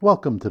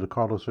Welcome to the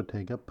Carlos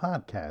Ortega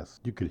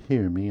podcast. You could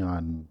hear me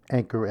on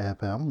Anchor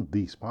FM,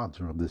 the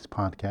sponsor of this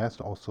podcast,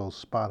 also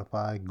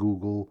Spotify,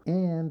 Google,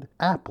 and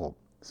Apple.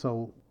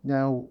 So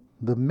now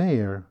the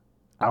mayor,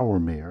 our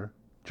mayor,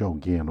 Joe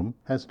Ganim,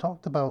 has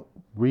talked about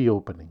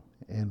reopening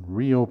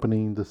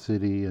the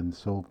city and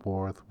so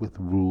forth with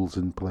rules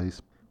in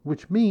place,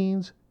 which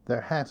means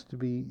there has to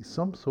be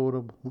some sort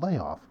of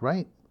layoff,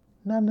 right?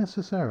 Not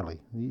necessarily.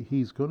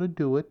 He's going to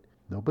do it.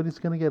 Nobody's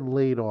going to get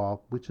laid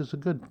off, which is a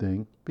good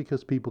thing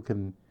because people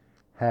can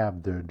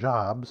have their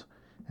jobs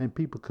and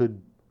people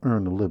could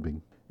earn a living.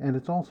 And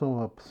it's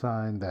also a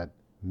sign that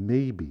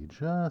maybe,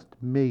 just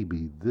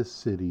maybe, this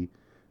city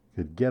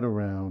could get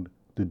around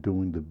to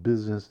doing the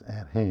business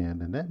at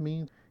hand. And that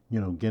means,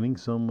 getting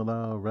some of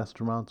the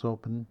restaurants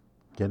open,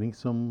 getting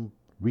some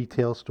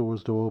retail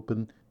stores to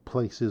open,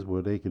 places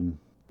where they can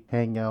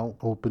hang out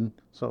open.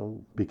 So,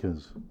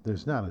 because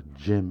there's not a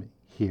gym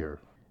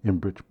here in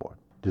Bridgeport.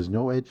 There's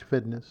no Edge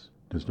Fitness.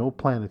 There's no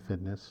Planet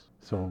Fitness.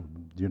 So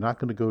you're not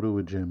going to go to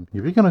a gym.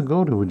 If you're going to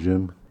go to a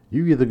gym,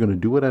 you're either going to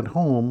do it at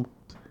home.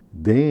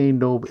 There ain't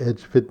no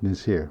Edge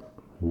Fitness here.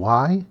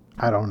 Why?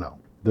 I don't know.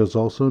 There's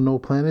also no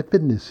Planet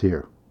Fitness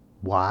here.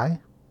 Why?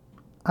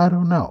 I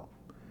don't know.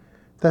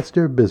 That's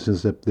their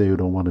business if they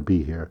don't want to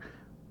be here.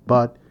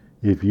 But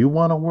if you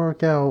want to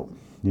work out,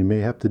 you may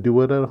have to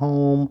do it at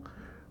home,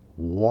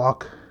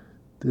 walk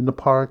in the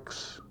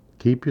parks,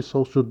 keep your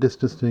social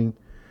distancing,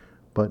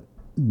 but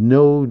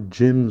no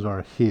gyms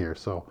are here.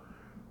 So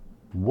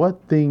what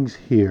things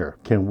here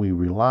can we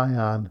rely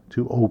on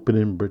to open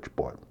in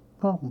Bridgeport?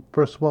 Well,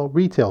 first of all,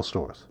 retail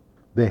stores.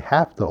 They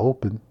have to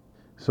open.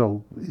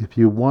 So if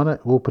you want to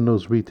open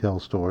those retail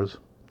stores,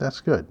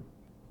 that's good.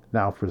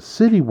 Now for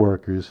city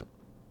workers,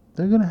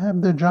 they're going to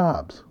have their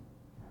jobs.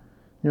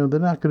 They're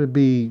not going to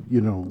be,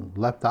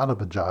 left out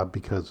of a job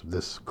because of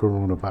this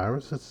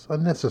coronavirus. It's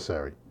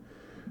unnecessary.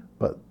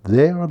 But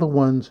they are the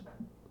ones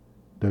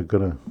that are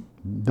going to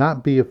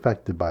not be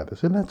affected by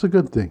this. And that's a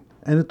good thing.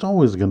 And it's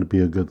always going to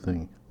be a good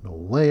thing. No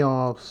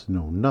layoffs,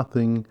 no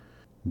nothing.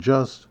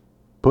 Just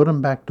put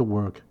them back to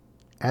work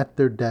at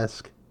their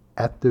desk,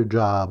 at their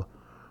job,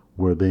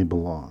 where they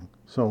belong.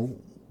 So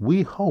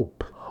we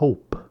hope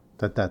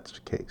that that's the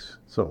case.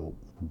 So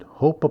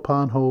hope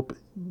upon hope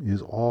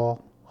is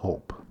all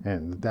hope.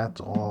 And that's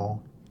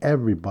all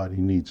everybody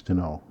needs to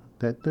know.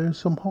 That there's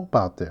some hope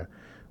out there.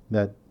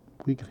 That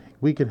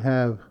we could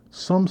have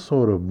some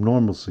sort of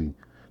normalcy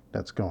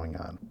that's going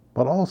on.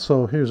 But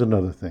also, here's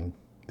another thing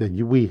that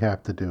we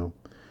have to do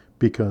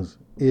because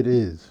it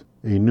is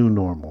a new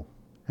normal.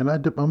 And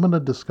I'm going to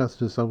discuss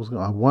this. I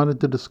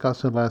wanted to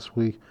discuss it last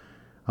week.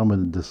 I'm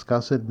going to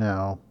discuss it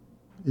now.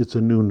 It's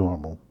a new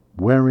normal.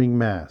 Wearing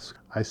masks.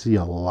 I see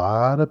a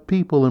lot of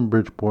people in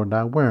Bridgeport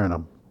not wearing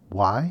them.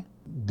 Why?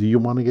 Do you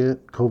want to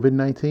get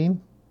COVID-19?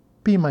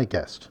 Be my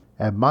guest.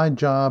 At my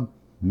job,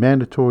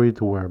 mandatory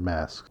to wear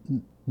masks.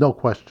 No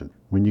question.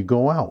 When you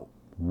go out,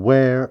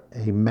 wear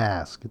a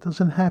mask. It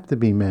doesn't have to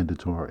be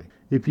mandatory.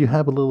 If you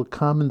have a little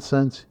common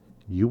sense,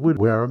 you would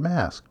wear a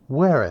mask.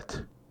 Wear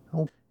it.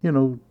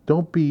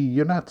 Don't be,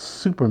 you're not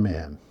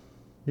Superman.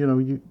 You're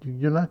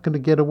not going to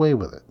get away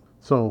with it.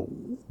 So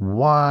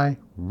why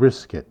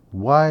risk it?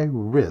 Why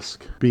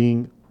risk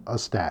being a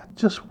stat?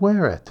 Just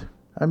wear it.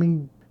 I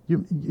mean,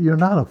 you're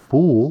not a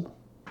fool.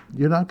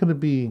 You're not going to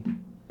be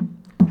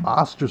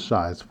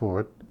ostracized for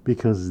it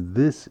because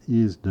this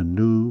is the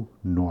new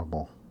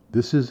normal.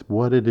 This is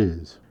what it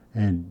is.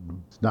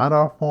 And it's not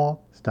our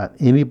fault. It's not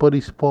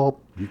anybody's fault.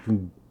 You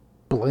can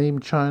blame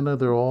China.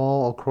 They're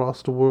all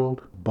across the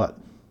world. But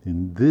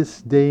in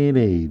this day and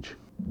age,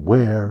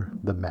 wear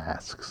the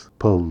masks.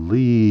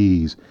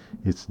 Please.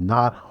 It's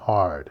not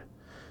hard.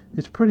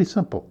 It's pretty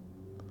simple.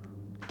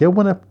 Get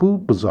one at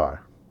Food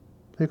Bazaar.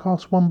 They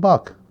cost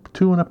 $1,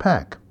 2 in a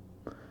pack.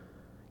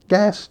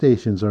 Gas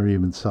stations are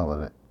even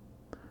selling it.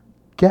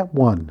 Get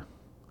one.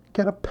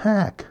 Get a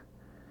pack.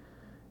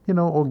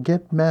 Or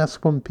get masks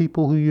from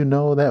people who you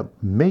know that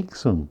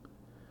makes them.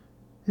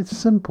 It's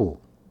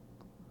simple.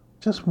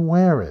 Just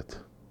wear it.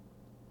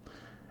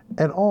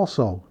 And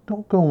also,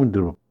 don't go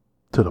into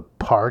the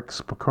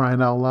parks for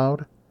crying out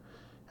loud.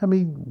 I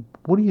mean,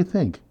 what do you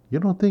think? You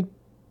don't think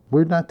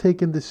we're not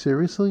taking this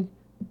seriously?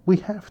 We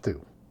have to.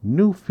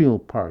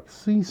 Newfield Park,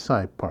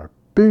 Seaside Park,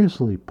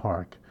 Beardsley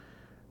Park,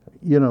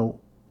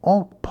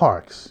 all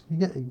parks.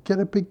 You get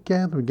a big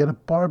gathering, get a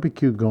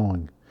barbecue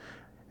going.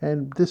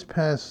 And this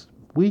past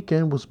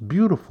weekend was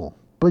beautiful.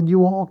 But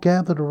you all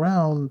gathered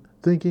around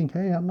thinking,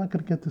 hey, I'm not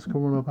going to get this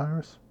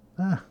coronavirus.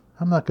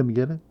 I'm not going to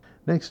get it.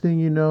 Next thing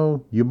you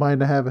know, you might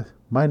not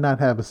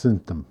have a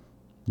symptom.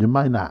 You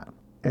might not.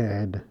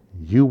 And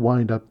you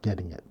wind up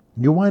getting it.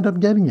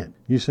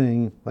 You're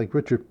saying, like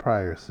Richard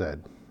Pryor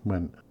said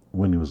when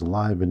he was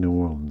live in New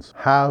Orleans,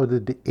 how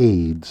did the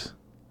AIDS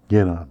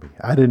get on me?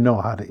 I didn't know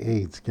how the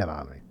AIDS get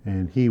on me.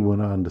 And he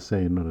went on to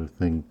say another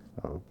thing,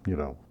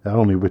 that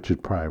only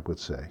Richard Pryor would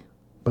say.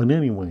 But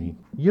anyway,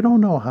 you don't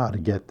know how to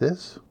get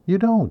this. You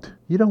don't.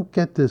 You don't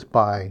get this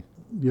by,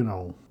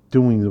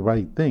 doing the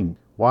right thing.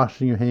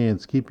 Washing your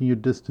hands, keeping your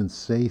distance,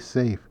 stay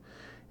safe.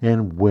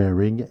 and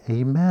wearing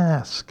a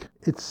mask.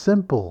 It's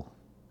simple.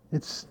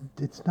 It's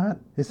not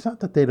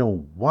that they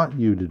don't want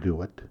you to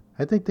do it.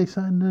 I think they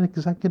signed an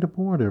executive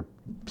order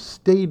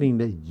stating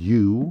that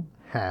you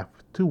have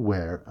to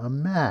wear a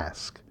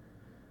mask.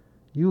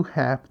 You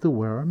have to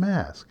wear a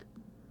mask.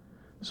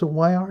 So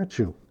why aren't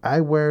you?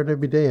 I wear it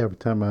every day, every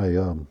time I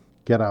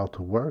get out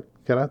to work,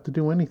 get out to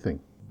do anything.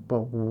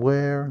 But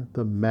wear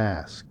the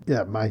mask.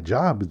 Yeah, my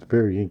job is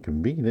very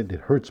inconvenient. It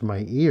hurts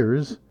my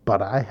ears,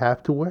 but I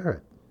have to wear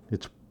it.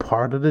 It's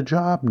part of the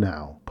job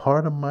now,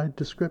 part of my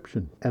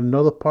description. And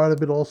another part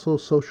of it also,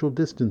 social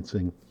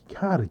distancing. You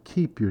gotta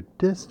keep your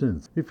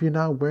distance. If you're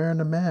not wearing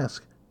a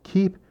mask,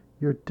 keep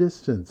your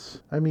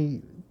distance. I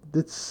mean,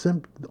 it's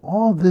simple.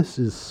 All this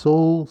is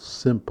so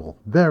simple,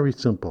 very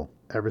simple.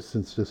 Ever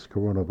since this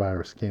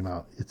coronavirus came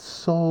out, it's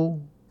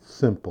so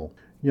simple.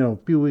 You know,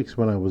 a few weeks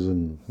when I was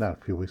in, not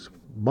a few weeks,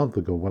 a month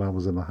ago when I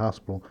was in the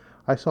hospital,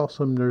 I saw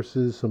some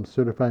nurses, some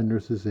certified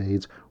nurses'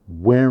 aides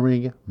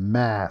wearing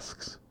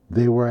masks.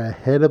 They were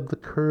ahead of the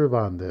curve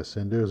on this,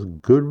 and there's a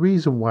good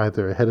reason why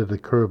they're ahead of the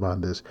curve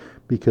on this,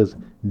 because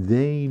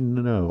they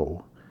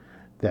know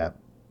that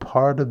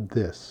part of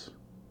this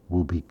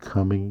will be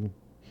coming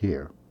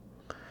here.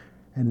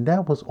 And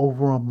that was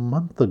over a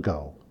month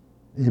ago,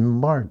 in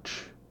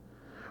March,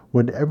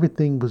 when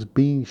everything was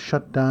being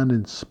shut down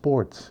in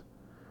sports.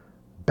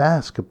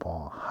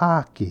 Basketball,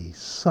 hockey,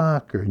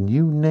 soccer,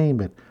 you name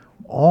it.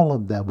 All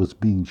of that was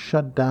being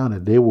shut down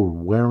and they were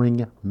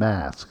wearing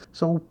masks.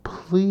 So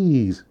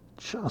please,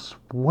 just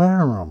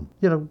wear them.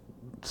 You know,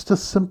 it's the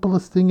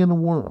simplest thing in the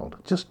world.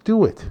 Just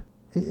do it.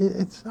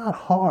 It's not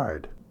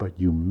hard. But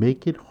you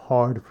make it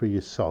hard for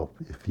yourself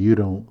if you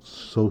don't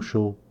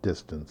social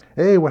distance.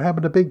 Hey, we're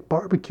having a big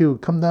barbecue.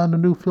 Come down to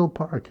Newfield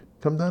Park.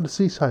 Come down to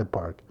Seaside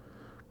Park.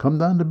 Come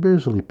down to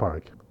Beardsley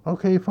Park.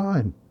 Okay,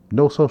 fine.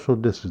 No social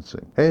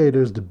distancing. Hey,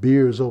 there's the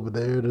beers over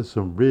there. There's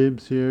some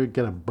ribs here.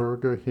 Get a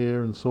burger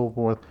here and so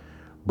forth.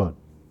 But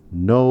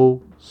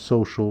no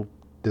social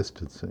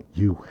distancing.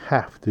 You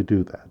have to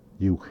do that.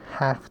 You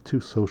have to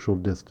social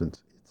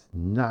distance. It's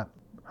not,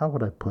 how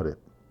would I put it?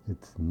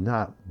 It's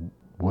not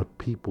what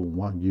people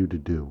want you to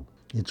do.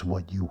 It's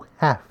what you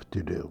have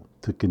to do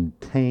to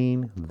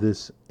contain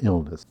this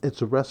illness.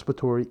 It's a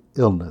respiratory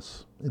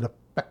illness. It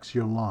affects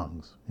your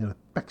lungs. It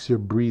affects your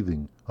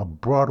breathing. A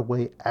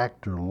Broadway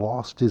actor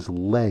lost his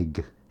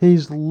leg.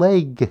 His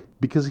leg,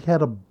 because he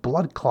had a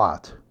blood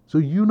clot. So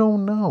you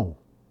don't know.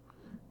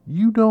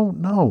 You don't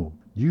know.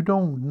 You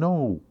don't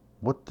know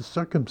what the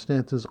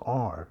circumstances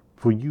are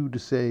for you to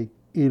say,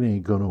 it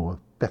ain't going to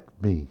affect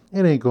me.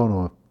 It ain't going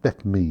to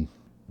affect me.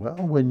 Well,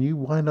 when you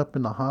wind up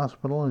in the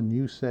hospital and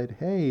you said,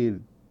 hey,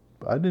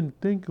 I didn't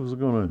think it was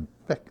going to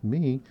affect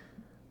me.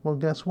 Well,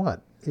 guess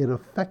what? It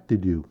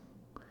affected you.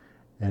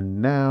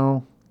 And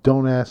now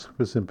don't ask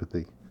for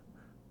sympathy,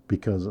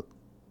 because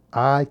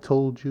I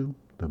told you,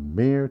 the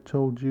mayor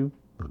told you,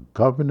 the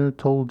governor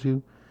told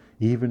you,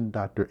 even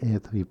Dr.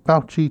 Anthony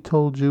Fauci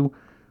told you,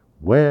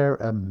 wear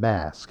a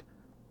mask.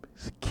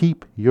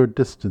 Keep your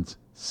distance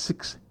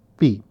 6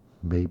 feet,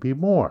 maybe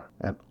more.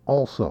 And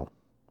also,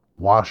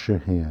 wash your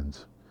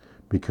hands,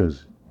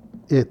 because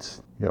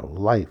it's your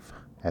life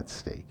at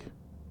stake,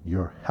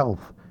 your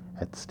health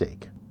at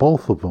stake.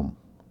 Both of them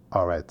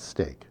are at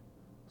stake.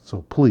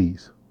 So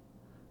please,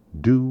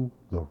 do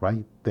the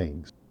right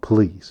things.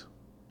 Please,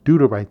 do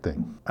the right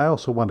thing. I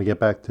also want to get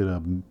back to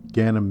the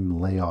Ganim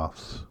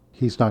layoffs.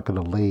 He's not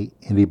going to lay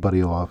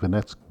anybody off, and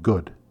that's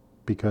good,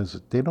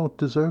 because they don't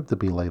deserve to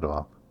be laid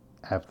off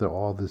after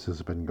all this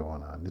has been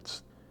going on.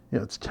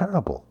 It's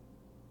terrible.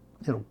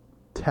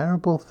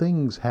 Terrible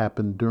things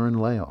happen during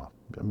layoff.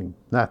 I mean,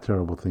 not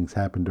terrible things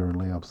happen during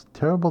layoffs.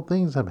 Terrible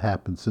things have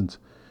happened since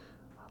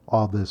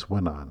all this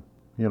went on.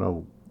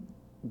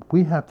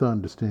 We have to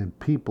understand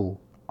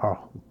people are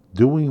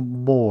doing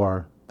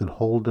more than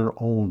hold their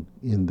own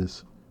in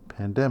this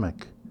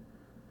pandemic.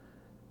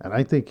 And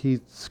I think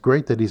it's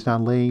great that he's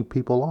not laying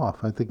people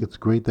off. I think it's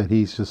great that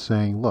he's just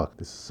saying, look,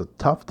 this is a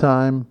tough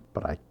time,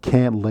 but I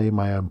can't lay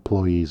my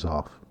employees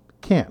off.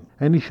 Can't.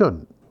 And he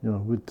shouldn't.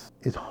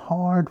 It's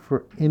hard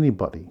for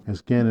anybody.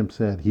 As Ganim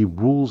said, he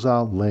rules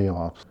out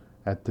layoffs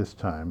at this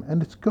time.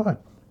 And it's good.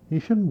 He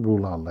shouldn't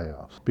rule out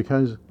layoffs,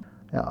 because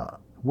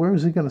where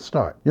is he going to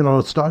start?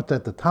 It starts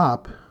at the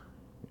top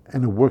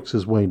and it works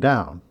his way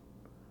down,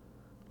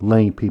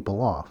 laying people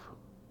off.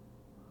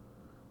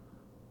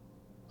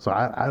 So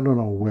I don't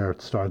know where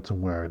it starts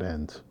and where it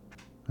ends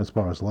as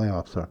far as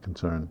layoffs are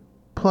concerned.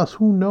 Plus,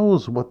 who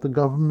knows what the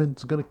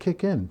government's going to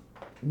kick in?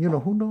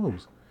 Who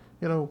knows?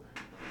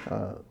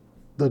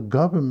 The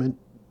government,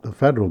 the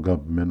federal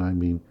government, I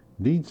mean,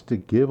 needs to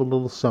give a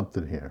little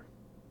something here.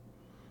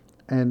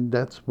 And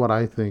that's what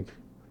I think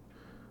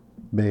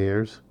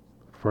mayors,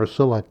 first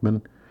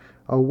selectmen,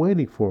 are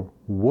waiting for.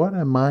 What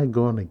am I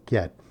going to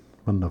get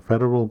from the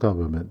federal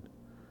government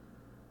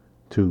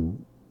to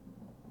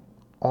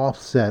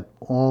offset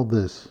all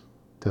this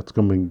that's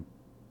been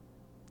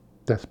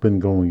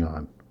going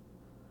on?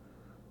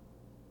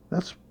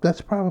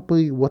 That's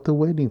probably what they're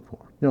waiting for.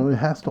 It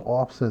has to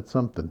offset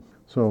something.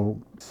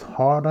 So it's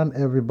hard on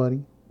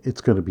everybody.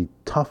 It's going to be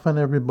tough on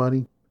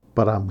everybody,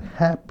 but I'm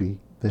happy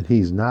that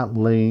he's not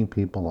laying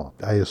people off.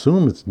 I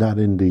assume it's not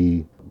in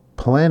the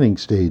planning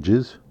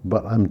stages,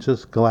 but I'm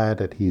just glad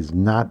that he's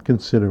not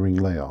considering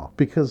layoff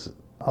because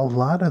a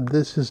lot of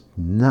this is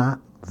not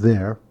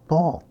their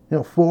fault.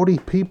 40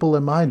 people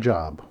in my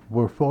job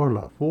were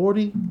furloughed.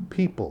 40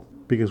 people.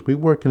 Because we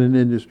work in an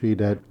industry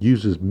that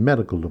uses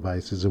medical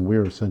devices and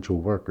we're essential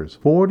workers.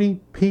 40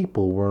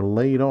 people were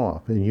laid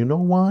off. And you know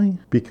why?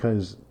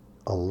 Because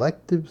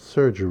elective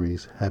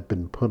surgeries have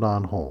been put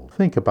on hold.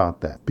 Think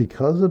about that.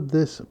 Because of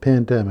this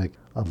pandemic,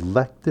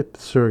 elective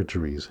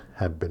surgeries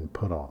have been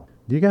put off.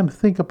 You got to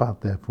think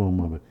about that for a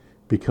moment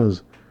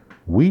because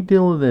we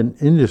deal in an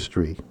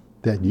industry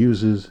that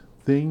uses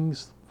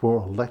things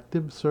for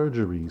elective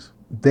surgeries.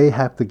 They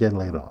have to get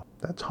laid off.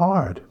 That's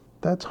hard.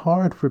 That's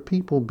hard for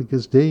people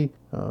because they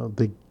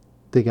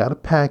got a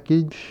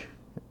package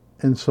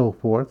and so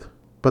forth.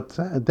 But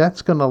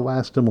that's going to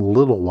last them a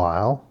little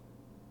while,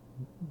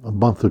 a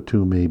month or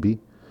two maybe.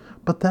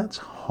 But that's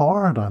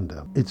hard on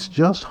them. It's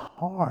just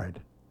hard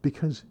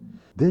because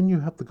then you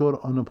have to go to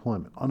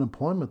unemployment.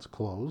 Unemployment's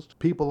closed.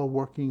 People are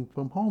working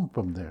from home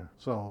from there.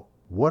 So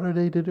what are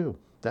they to do?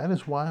 That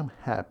is why I'm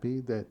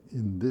happy that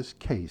in this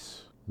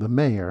case, the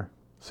mayor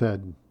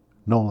said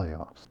no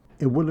layoffs.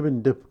 It would have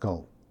been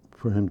difficult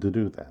for him to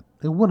do that.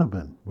 It would have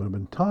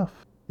been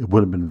tough. It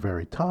would have been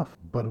very tough,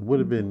 but it would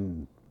have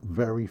been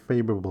very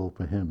favorable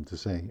for him to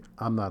say,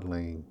 I'm not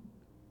laying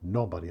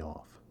nobody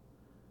off.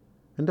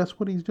 And that's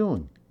what he's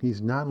doing.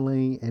 He's not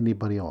laying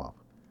anybody off.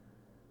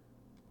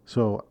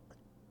 So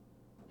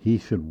he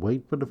should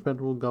wait for the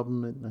federal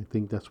government. I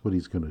think that's what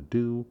he's going to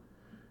do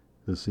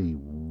to see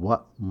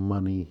what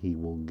money he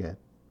will get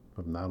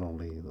from not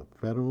only the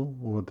federal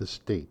or the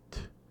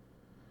state.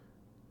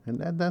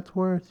 And that's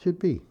where it should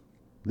be.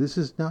 This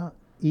is not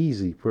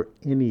easy for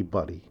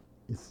anybody.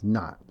 It's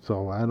not.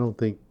 So I don't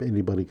think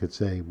anybody could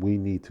say we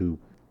need to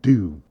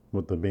do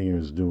what the mayor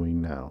is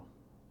doing now.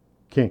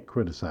 Can't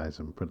criticize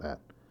him for that.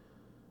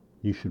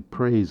 You should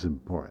praise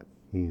him for it.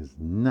 He is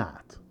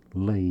not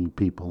laying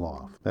people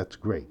off. That's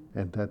great.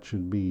 And that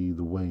should be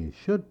the way it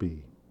should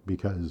be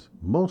because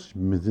most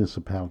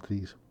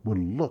municipalities would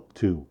look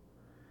to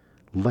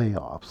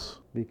layoffs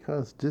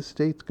because this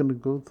state's going to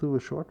go through a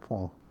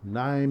shortfall.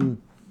 $9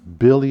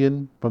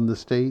 billion from the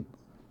state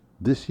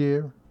this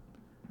year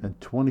and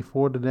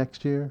 24 the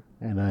next year.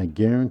 And I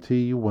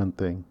guarantee you one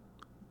thing,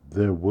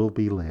 there will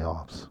be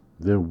layoffs.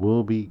 There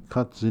will be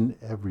cuts in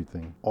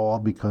everything, all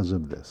because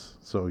of this.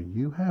 So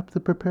you have to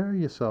prepare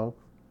yourself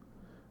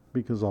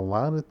because a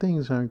lot of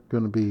things aren't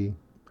going to be,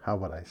 how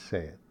would I say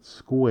it,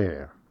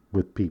 square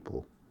with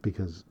people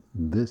because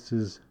this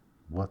is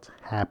what's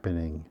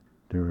happening.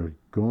 There are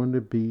going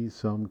to be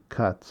some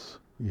cuts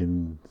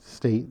in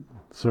state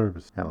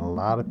service. And a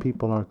lot of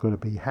people aren't going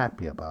to be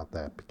happy about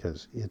that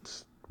because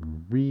it's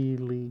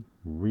really,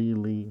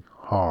 really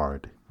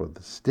hard for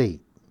the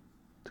state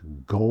to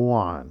go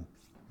on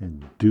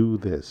and do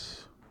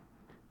this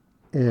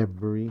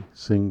every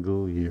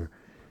single year.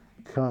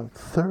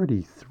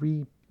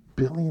 $33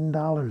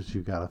 billion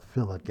you got to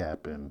fill a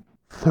gap in.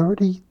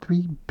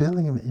 $33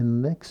 billion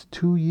in the next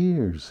 2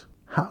 years.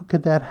 How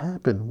could that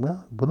happen?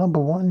 Well,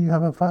 number one, you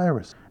have a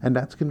virus, and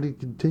that's going to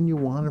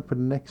continue on for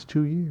the next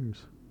 2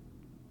 years.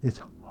 It's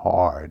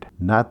hard,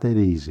 not that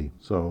easy.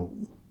 So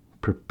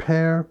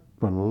prepare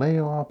for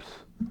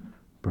layoffs,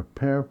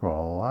 prepare for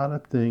a lot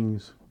of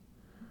things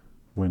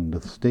when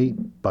the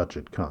state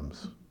budget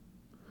comes,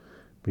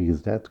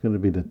 because that's going to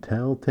be the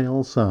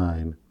telltale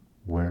sign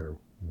where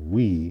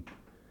we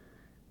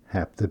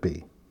have to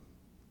be.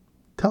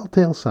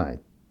 Telltale sign.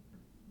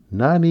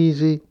 Not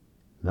easy,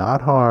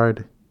 not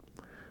hard.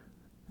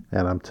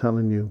 And I'm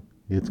telling you,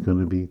 it's going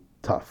to be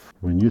tough.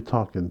 When you're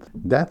talking,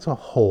 that's a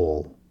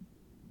hole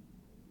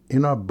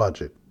in our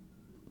budget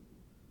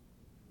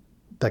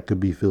that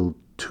could be filled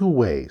two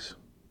ways.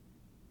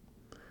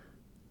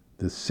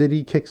 The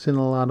city kicks in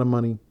a lot of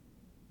money,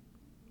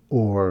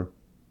 or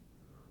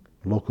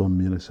local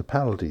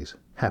municipalities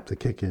have to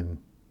kick in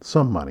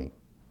some money.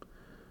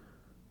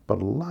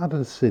 But a lot of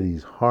the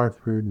cities,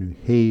 Hartford, New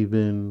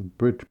Haven,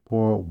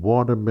 Bridgeport,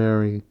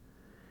 Waterbury,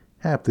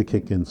 have to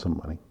kick in some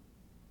money.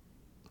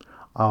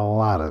 A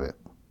lot of it.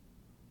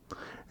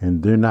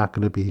 And they're not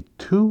going to be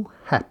too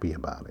happy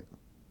about it.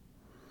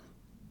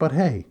 But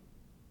hey,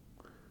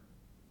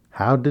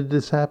 how did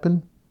this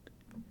happen?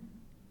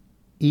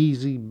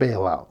 Easy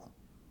bailout.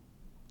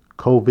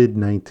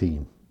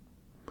 COVID-19.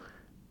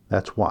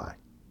 That's why.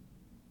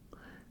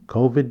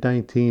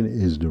 COVID-19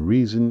 is the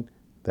reason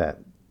that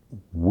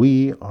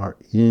we are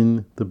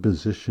in the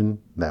position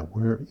that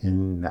we're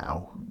in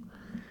now.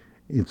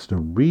 It's the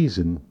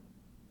reason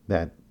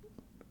that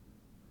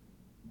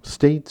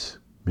states,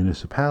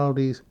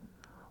 municipalities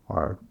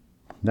are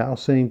now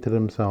saying to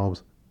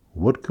themselves,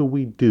 what could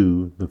we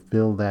do to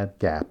fill that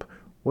gap?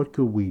 What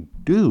could we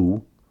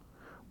do,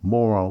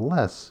 more or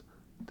less,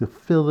 to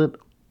fill it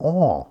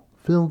all,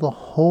 fill the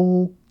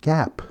whole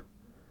gap?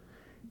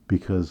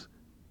 Because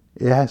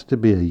it has to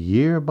be a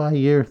year by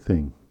year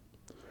thing.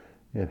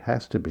 It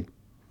has to be.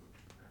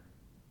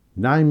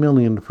 $9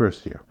 million the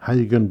first year. How are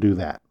you going to do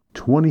that?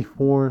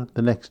 24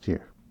 the next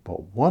year.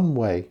 But one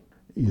way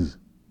is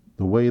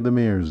the way the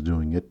mayor is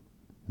doing it,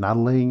 not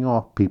laying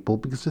off people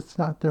because it's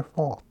not their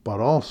fault. But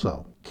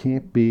also,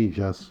 can't be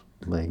just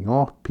laying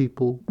off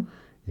people.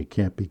 It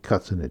can't be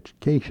cuts in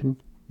education.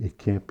 It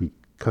can't be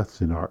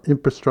cuts in our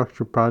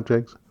infrastructure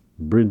projects,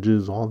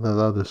 bridges, all that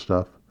other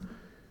stuff.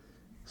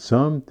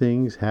 Some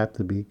things have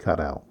to be cut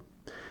out.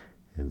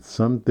 And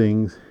some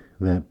things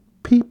that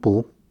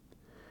people,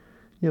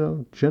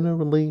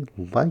 generally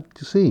like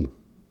to see.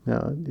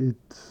 Now,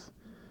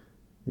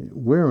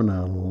 we're in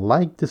a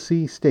like to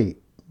see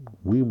state.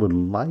 We would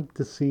like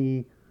to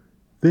see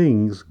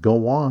things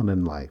go on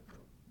in life.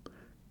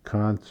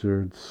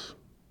 Concerts,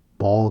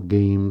 ball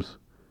games,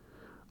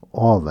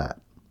 all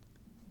that.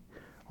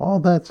 All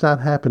that's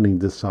not happening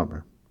this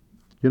summer.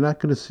 You're not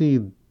going to see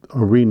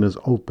arenas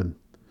open.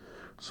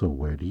 So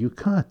where do you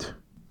cut?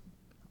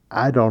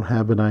 I don't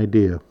have an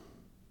idea.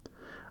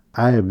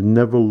 I have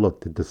never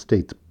looked at the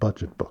state's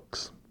budget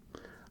books.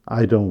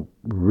 I don't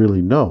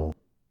really know.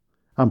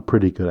 I'm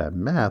pretty good at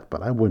math,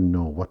 but I wouldn't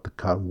know what to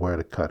cut, where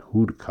to cut,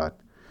 who to cut.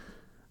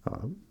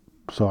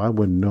 So I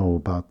wouldn't know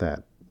about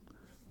that.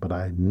 But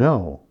I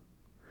know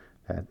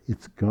that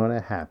it's going to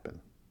happen.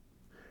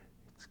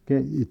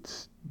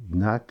 It's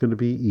not going to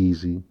be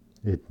easy.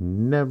 It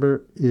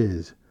never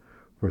is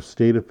for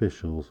state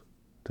officials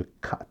to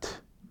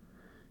cut.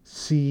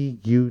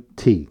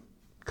 C-U-T.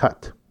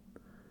 Cut.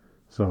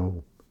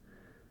 So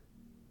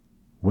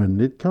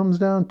when it comes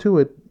down to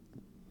it,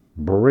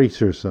 brace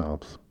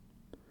yourselves.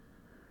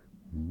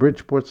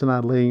 Bridgeport's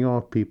not laying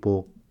off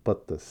people,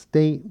 but the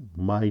state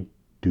might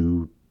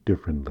do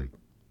differently.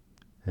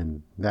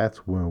 And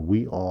that's where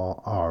we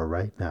all are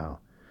right now.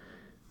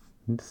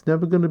 It's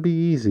never going to be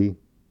easy,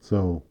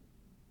 so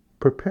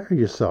prepare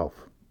yourself.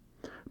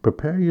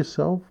 Prepare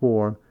yourself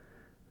for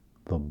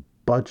the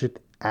budget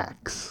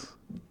axe.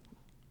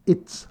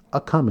 It's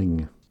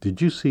a-coming.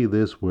 Did you see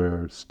this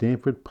where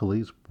Stamford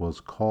Police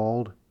was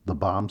called, the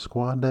bomb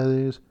squad that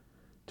is,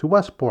 to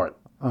Westport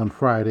on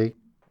Friday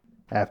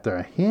after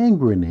a hand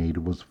grenade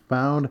was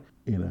found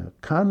in a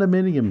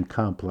condominium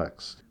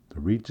complex, the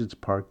Regents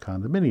Park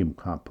condominium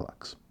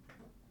complex,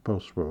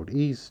 Post Road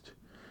East.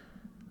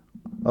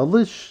 I'm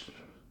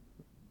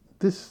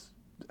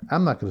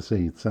not going to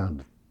say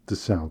this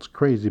sounds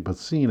crazy, but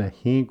seeing a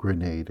hand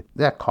grenade,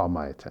 that caught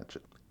my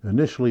attention.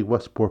 Initially,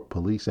 Westport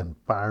police and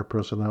fire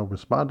personnel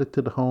responded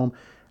to the home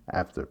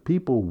after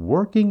people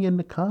working in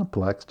the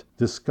complex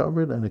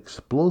discovered an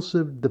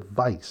explosive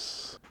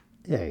device.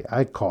 Hey,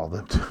 I call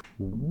it.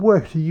 Where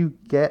do you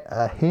get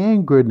a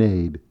hand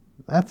grenade?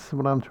 That's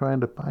what I'm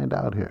trying to find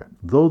out here.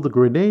 Though the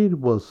grenade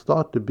was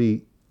thought to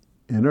be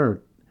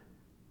inert,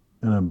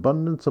 an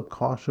abundance of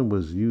caution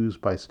was used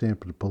by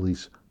Stamford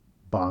Police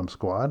Bomb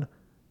Squad,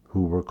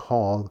 who were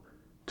called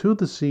to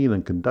the scene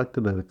and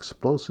conducted an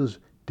explosives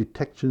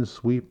detection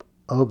sweep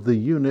of the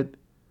unit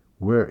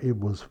where it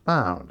was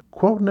found.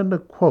 Quote and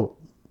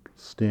unquote,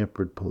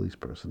 Stamford police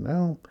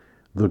personnel,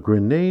 the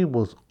grenade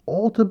was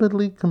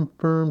ultimately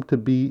confirmed to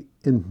be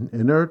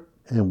inert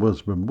and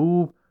was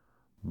removed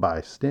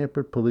by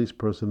Stamford police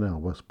personnel,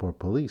 Westport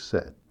Police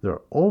said. Their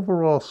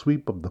overall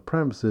sweep of the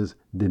premises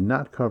did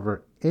not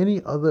cover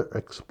any other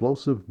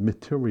explosive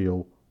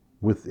material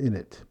within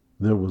it.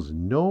 There was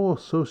no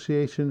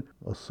associated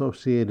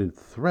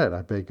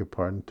threat,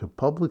 to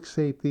public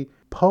safety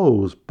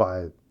posed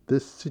by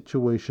this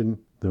situation.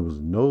 There was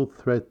no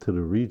threat to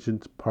the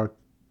Regents Park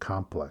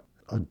complex.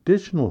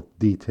 Additional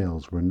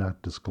details were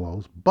not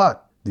disclosed,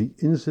 but the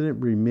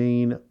incident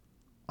remained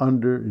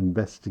under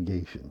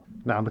investigation.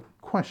 Now the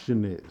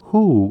question is,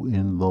 who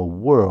in the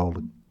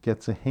world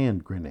gets a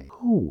hand grenade?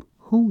 Who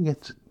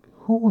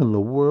in the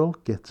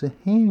world gets a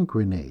hand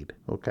grenade?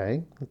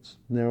 Okay, let's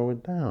narrow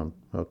it down.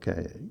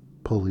 Okay,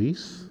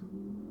 police,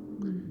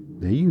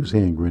 they use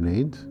hand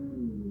grenades.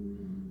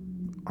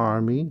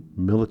 Army,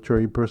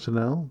 military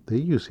personnel, they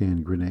use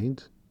hand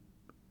grenades.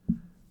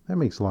 That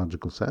makes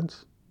logical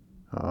sense.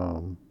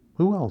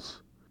 Who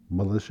else?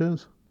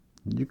 Militias?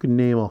 You can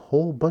name a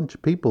whole bunch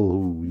of people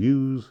who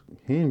use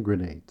hand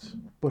grenades.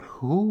 But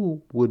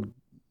who would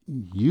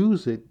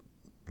use it,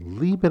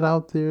 leave it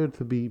out there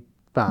to be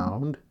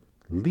found,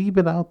 leave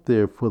it out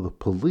there for the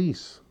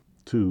police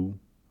to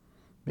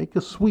make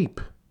a sweep,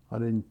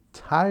 an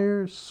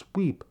entire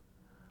sweep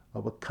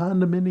of a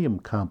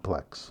condominium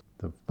complex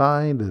to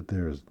find that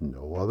there's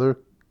no other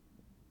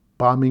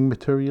bombing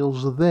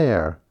materials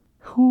there?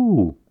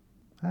 Who?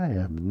 I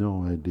have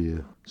no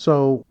idea.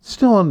 So,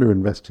 still under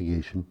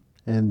investigation,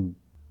 and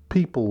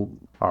people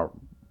are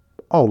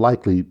all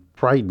likely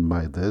frightened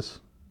by this.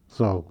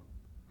 So,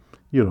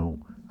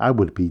 I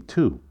would be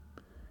too.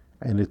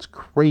 And it's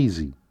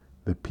crazy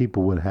that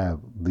people would have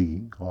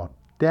the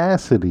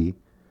audacity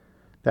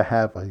to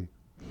have a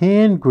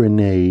hand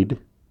grenade,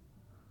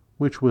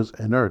 which was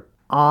inert,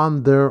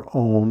 on their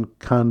own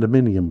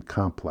condominium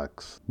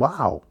complex.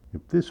 Wow.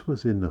 If this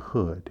was in the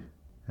hood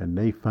and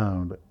they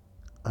found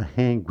a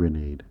hand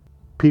grenade,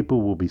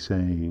 people will be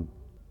saying,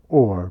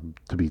 or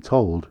to be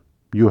told,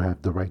 you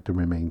have the right to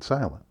remain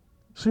silent.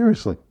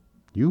 Seriously.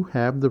 You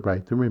have the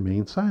right to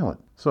remain silent.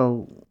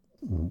 So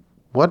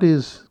what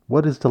is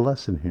the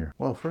lesson here?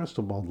 Well, first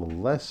of all, the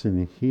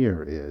lesson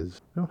here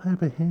is don't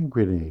have a hand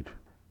grenade.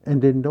 And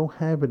then don't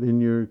have it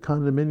in your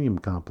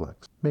condominium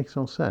complex. Makes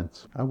no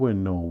sense. I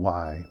wouldn't know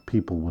why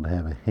people would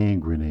have a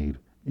hand grenade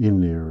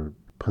in their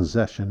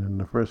possession in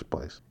the first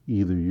place.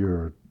 Either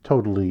you're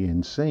totally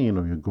insane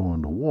or you're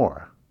going to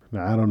war.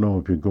 Now, I don't know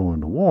if you're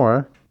going to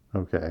war,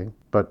 okay,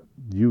 but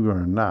you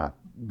are not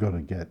going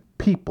to get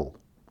people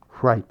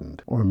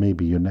frightened, or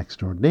maybe your next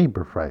door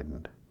neighbor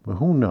frightened. But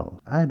who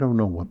knows? I don't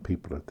know what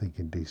people are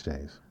thinking these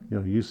days.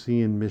 You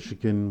see in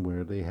Michigan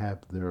where they have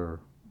their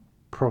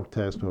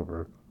protest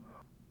over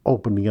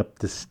opening up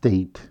the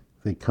state.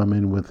 They come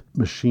in with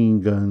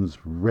machine guns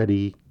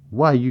ready.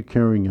 Why are you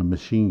carrying a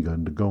machine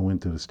gun to go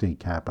into the state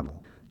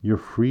capitol? You're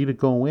free to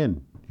go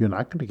in. You're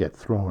not going to get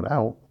thrown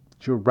out.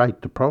 It's your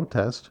right to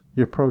protest.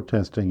 You're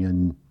protesting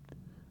and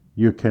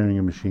you're carrying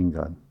a machine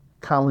gun.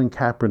 Colin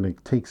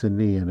Kaepernick takes a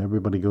knee and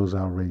everybody goes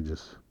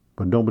outrageous.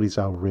 But nobody's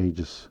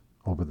outrageous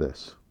over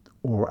this.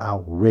 Or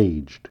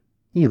outraged.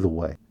 Either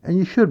way. And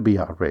you should be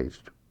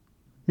outraged.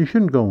 You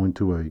shouldn't go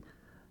into a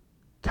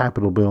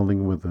Capitol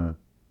building with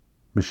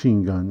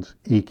machine guns,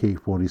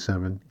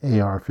 AK-47,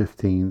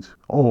 AR-15s.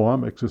 Oh,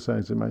 I'm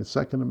exercising my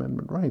Second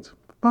Amendment rights.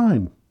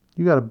 Fine.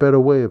 You got a better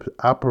way of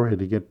operating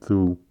to get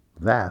through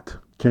that.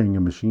 Carrying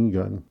a machine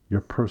gun,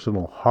 your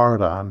personal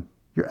hard-on.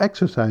 You're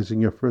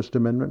exercising your First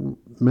Amendment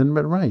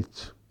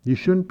rights. You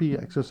shouldn't be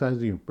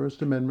exercising your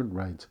First Amendment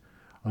rights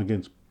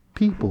against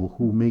people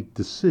who make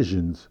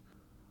decisions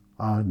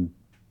on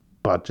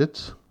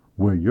budgets,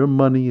 where your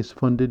money is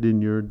funded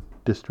in your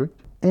district,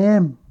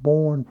 and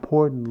more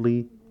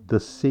importantly, the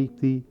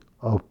safety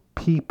of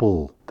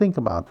people. Think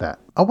about that.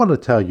 I want to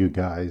tell you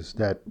guys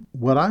that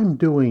what I'm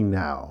doing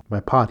now, my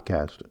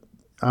podcast,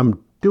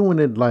 I'm doing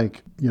it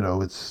like,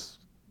 it's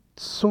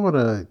sort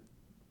of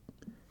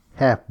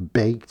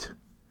half-baked.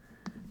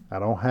 I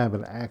don't have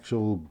an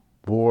actual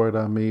board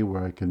on me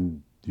where I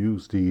can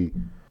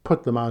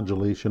put the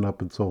modulation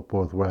up and so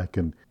forth, where I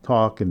can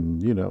talk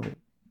and,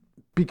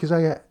 because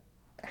I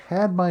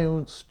had my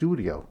own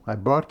studio. I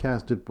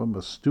broadcasted from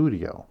a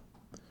studio.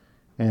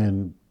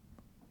 And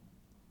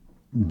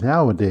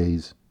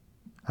nowadays,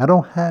 I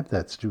don't have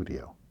that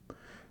studio.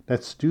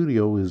 That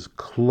studio is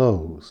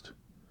closed.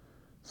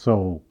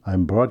 So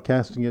I'm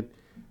broadcasting it.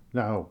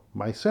 Now,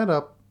 my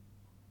setup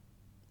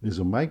is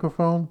a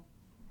microphone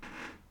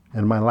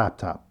and my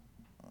laptop.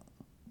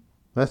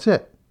 That's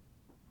it.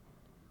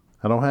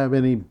 I don't have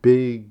any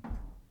big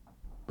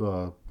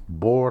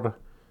board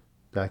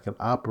that can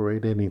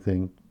operate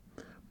anything.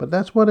 But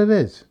that's what it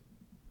is.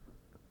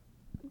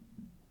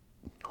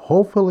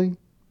 Hopefully,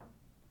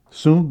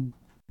 soon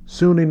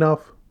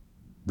enough,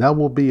 that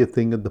will be a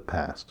thing of the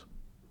past.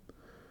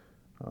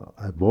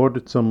 I've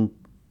ordered some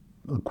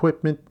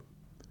equipment.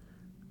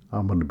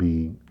 I'm going to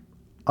be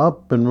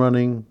up and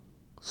running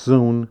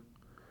soon.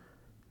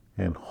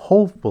 And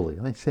hopefully,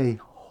 and I say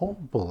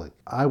hopefully,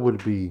 I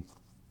would be,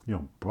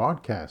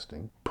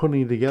 broadcasting,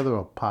 putting together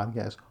a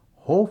podcast,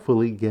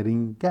 hopefully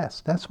getting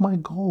guests. That's my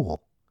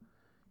goal.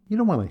 You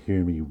don't want to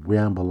hear me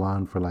ramble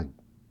on for like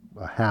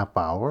a half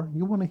hour.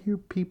 You want to hear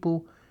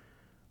people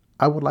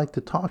I would like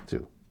to talk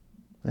to.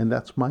 And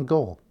that's my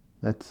goal.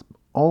 That's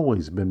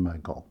always been my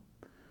goal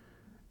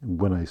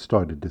when I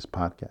started this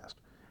podcast.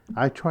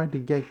 I tried to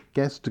get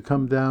guests to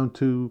come down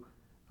to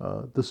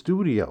the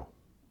studio.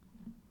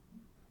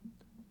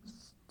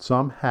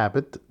 Some have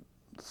it.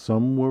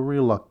 Some were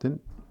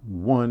reluctant.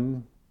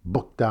 One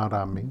booked out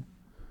on me.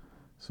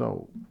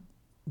 So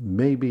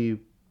maybe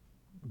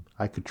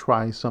I could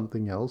try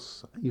something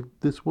else if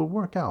this will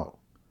work out.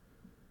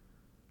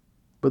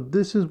 But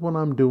this is what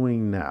I'm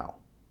doing now.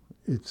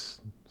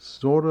 It's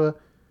sort of,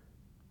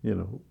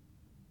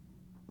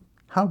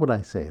 how would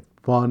I say it?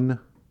 Fun.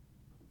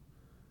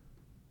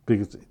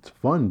 Because it's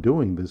fun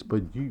doing this,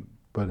 but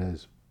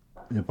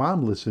if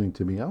I'm listening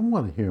to me, I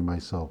want to hear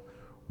myself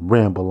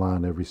ramble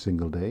on every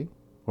single day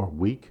or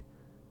week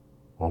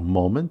or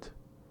moment.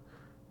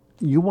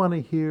 You want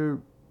to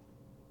hear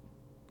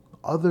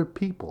other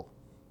people.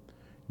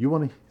 You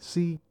want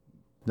to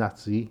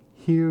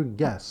hear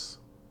guests.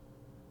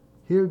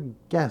 Hear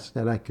guests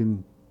that I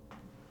can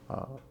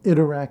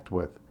interact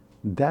with.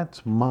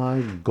 That's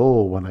my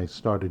goal when I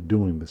started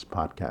doing this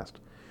podcast.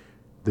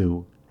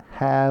 To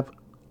have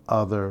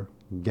other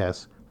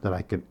guests that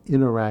I can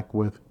interact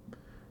with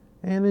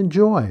and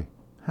enjoy.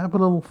 Have a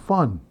little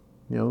fun.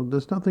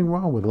 There's nothing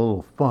wrong with a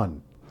little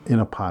fun in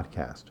a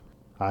podcast.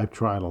 I've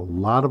tried a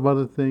lot of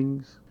other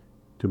things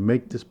to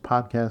make this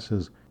podcast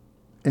as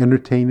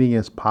entertaining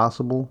as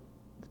possible.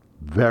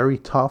 Very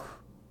tough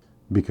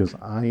because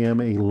I am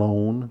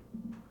alone.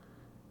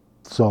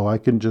 So I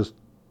can just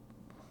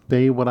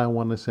say what I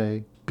want to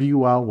say,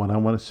 spew out what I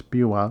want to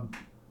spew out.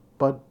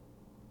 But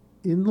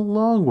in the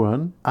long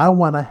run, I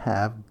want to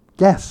have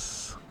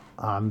guests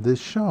on this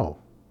show.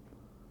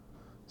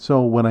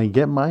 So when I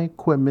get my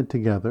equipment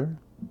together,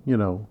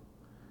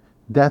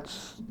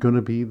 that's going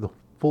to be the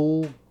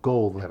full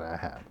goal that I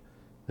have.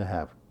 To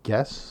have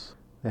guests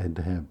and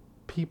to have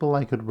people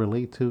I could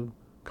relate to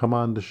come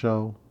on the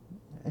show,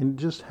 and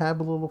just have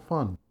a little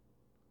fun.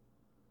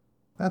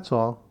 That's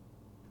all.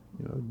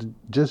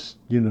 Just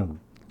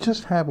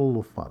have a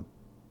little fun.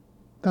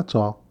 That's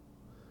all.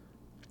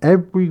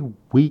 Every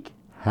week,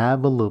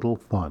 have a little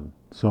fun,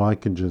 so I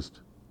can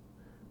just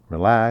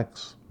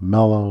relax,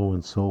 mellow,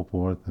 and so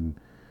forth, and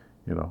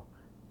you know,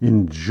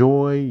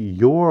 enjoy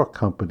your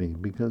company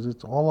because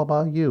it's all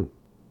about you.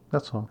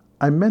 That's all.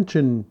 I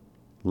mentioned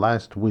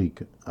last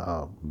week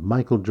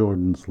Michael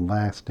Jordan's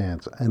Last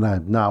Dance, and I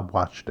have not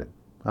watched it.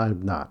 I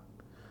have not.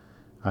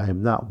 I have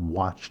not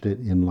watched it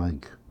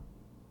in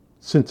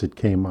since it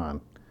came on.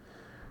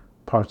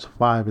 Parts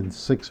 5 and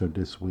 6 are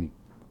this week.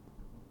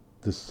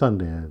 This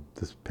Sunday,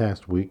 this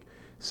past week.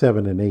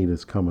 7 and 8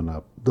 is coming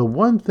up. The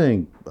one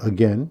thing,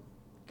 again,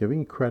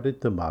 giving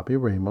credit to Bobby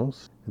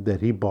Ramos, that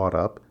he brought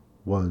up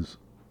was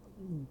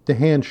the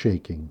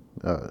handshaking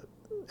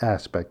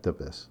aspect of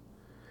this.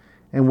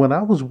 And when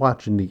I was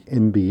watching the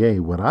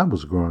NBA when I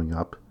was growing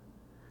up,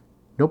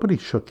 nobody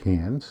shook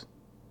hands.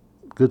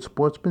 Good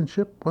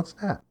sportsmanship? What's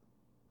that?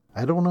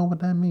 I don't know what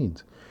that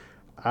means.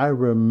 I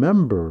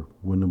remember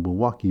when the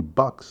Milwaukee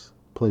Bucks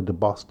played the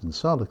Boston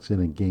Celtics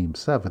in a Game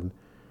 7,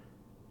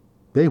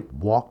 they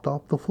walked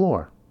off the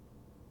floor.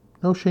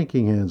 No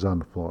shaking hands on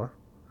the floor.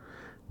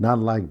 Not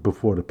like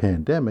before the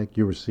pandemic,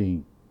 you were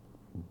seeing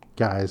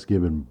guys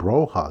giving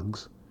bro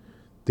hugs.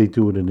 They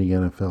do it in the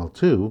NFL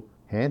too.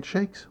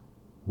 Handshakes?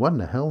 What in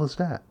the hell is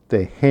that?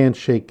 They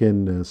handshake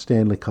in the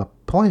Stanley Cup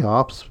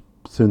playoffs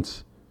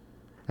since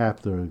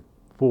after a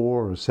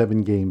 4 or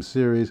 7 game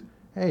series.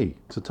 Hey,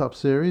 it's a tough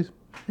series.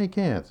 Shake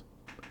hands.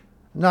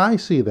 Now I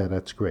see that.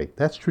 That's great.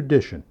 That's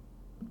tradition.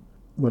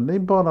 When they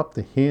brought up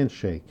the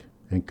handshake,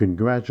 and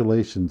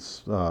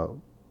congratulations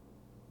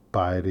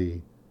by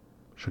the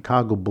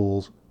Chicago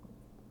Bulls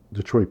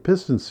Detroit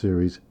Pistons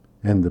series,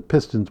 and the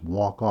Pistons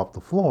walk off the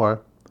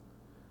floor,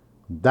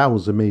 that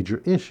was a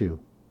major issue.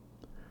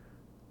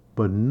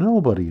 But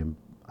nobody,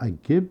 I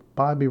give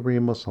Bobby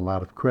Ramos a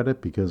lot of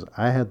credit because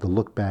I had to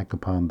look back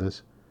upon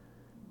this.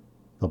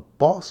 The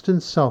Boston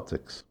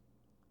Celtics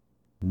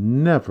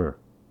never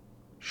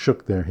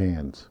shook their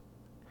hands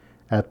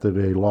after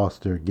they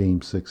lost their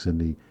Game 6 in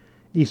the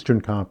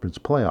Eastern Conference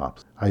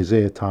playoffs.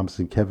 Isaiah Thomas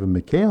and Kevin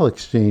McHale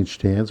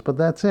exchanged hands, but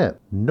that's it.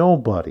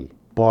 Nobody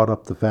brought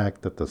up the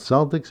fact that the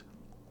Celtics,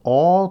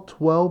 all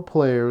 12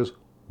 players,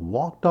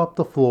 walked off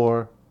the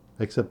floor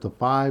except the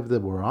 5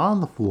 that were on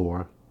the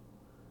floor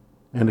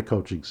and the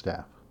coaching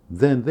staff.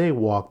 Then they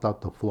walked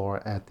off the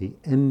floor at the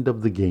end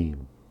of the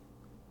game.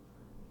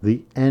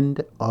 The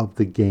end of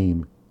the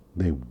game,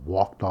 they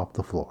walked off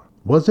the floor.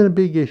 Wasn't a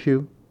big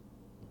issue.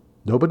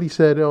 Nobody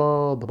said,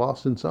 oh, the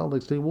Boston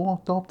Celtics, they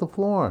walked off the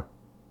floor.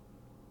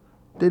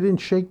 They didn't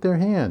shake their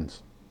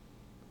hands.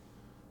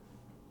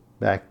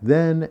 Back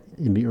then,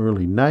 in the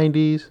early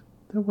 90s,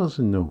 there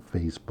wasn't no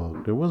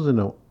Facebook. There wasn't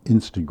no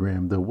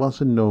Instagram. There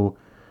wasn't no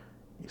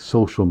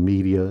social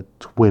media,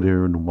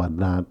 Twitter and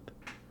whatnot.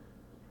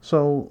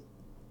 So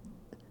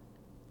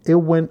it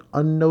went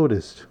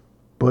unnoticed.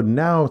 But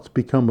now it's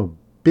become a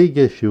big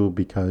issue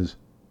because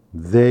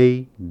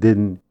they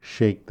didn't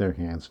shake their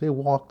hands. They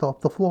walked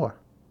off the floor.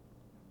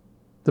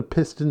 The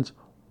Pistons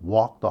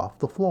walked off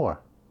the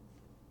floor.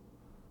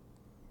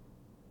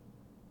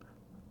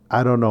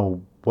 I don't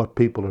know what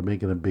people are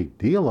making a big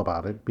deal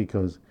about it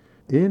because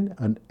in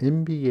an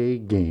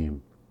NBA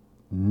game,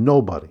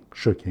 nobody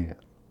shook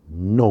hands.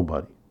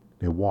 Nobody.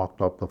 They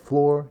walked off the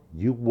floor.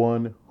 You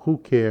won. Who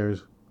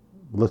cares?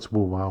 Let's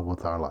move on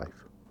with our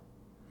life.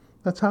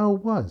 That's how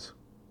it was.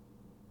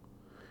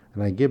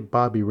 And I give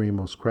Bobby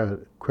Ramos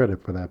credit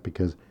for that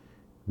because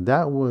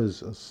that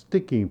was a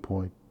sticking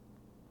point.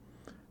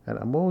 And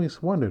I'm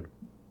always wondered,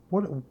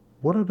 what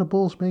are the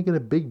Bulls making a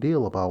big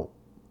deal about?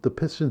 The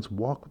Pistons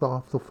walked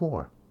off the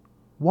floor.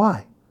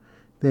 Why?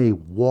 They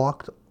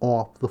walked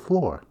off the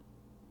floor.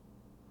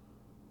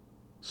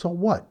 So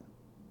what?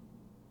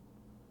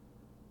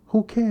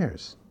 Who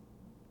cares?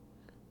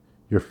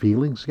 Your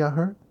feelings got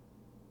hurt?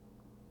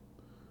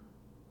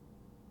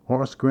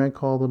 Horace Grant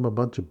called them a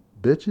bunch of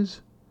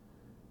bitches?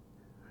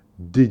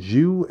 Did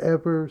you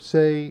ever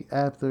say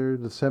after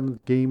the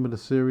 7th game of the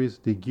series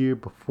the year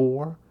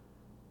before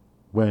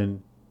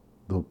when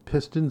the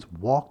Pistons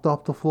walked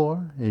off the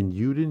floor and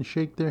you didn't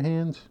shake their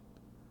hands?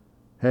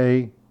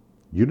 Hey,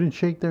 you didn't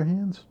shake their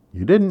hands?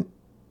 You didn't.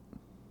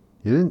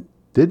 You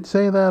didn't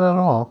say that at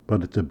all.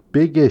 But it's a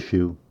big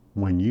issue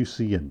when you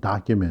see a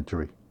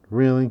documentary.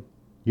 Really?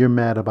 You're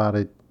mad about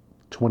it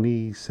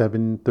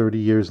 27, 30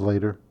 years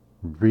later?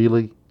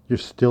 Really? You're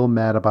still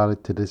mad about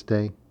it to this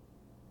day?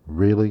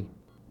 Really?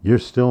 You're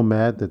still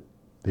mad that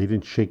they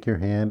didn't shake your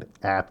hand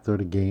after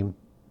the game?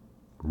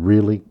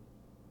 Really?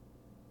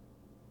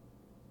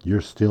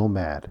 You're still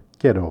mad.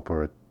 Get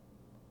over it.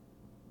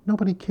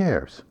 Nobody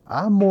cares.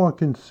 I'm more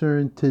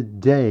concerned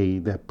today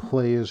that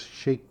players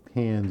shake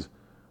hands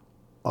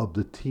of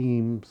the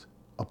team's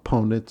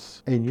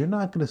opponents, and you're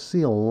not going to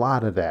see a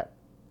lot of that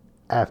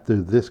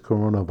after this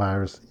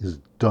coronavirus is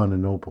done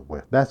and over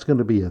with. That's going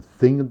to be a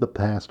thing of the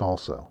past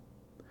also.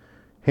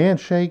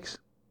 Handshakes,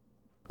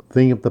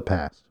 thing of the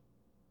past.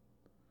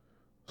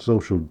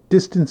 social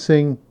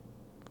distancing,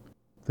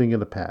 thing of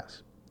the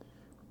past.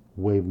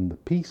 Waving the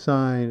peace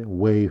sign,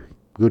 wave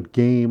good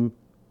game.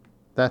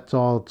 That's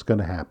all that's going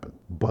to happen.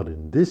 But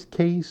in this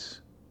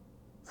case,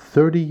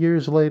 30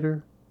 years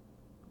later,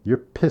 you're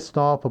pissed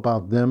off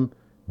about them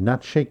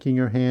not shaking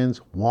your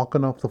hands,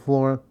 walking off the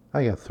floor.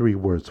 I got 3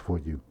 words for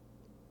you.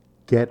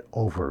 Get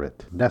over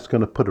it. That's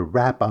going to put a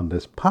wrap on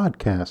this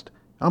podcast.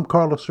 I'm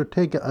Carlos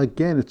Ortega.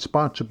 Again, it's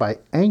sponsored by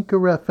Anchor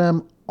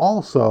FM.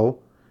 Also,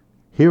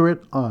 hear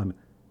it on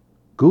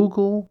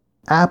Google,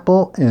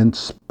 Apple, and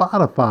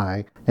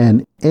Spotify,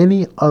 and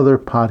any other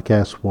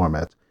podcast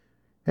formats.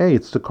 Hey,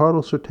 it's the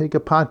Carlos Ortega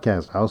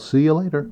Podcast. I'll see you later.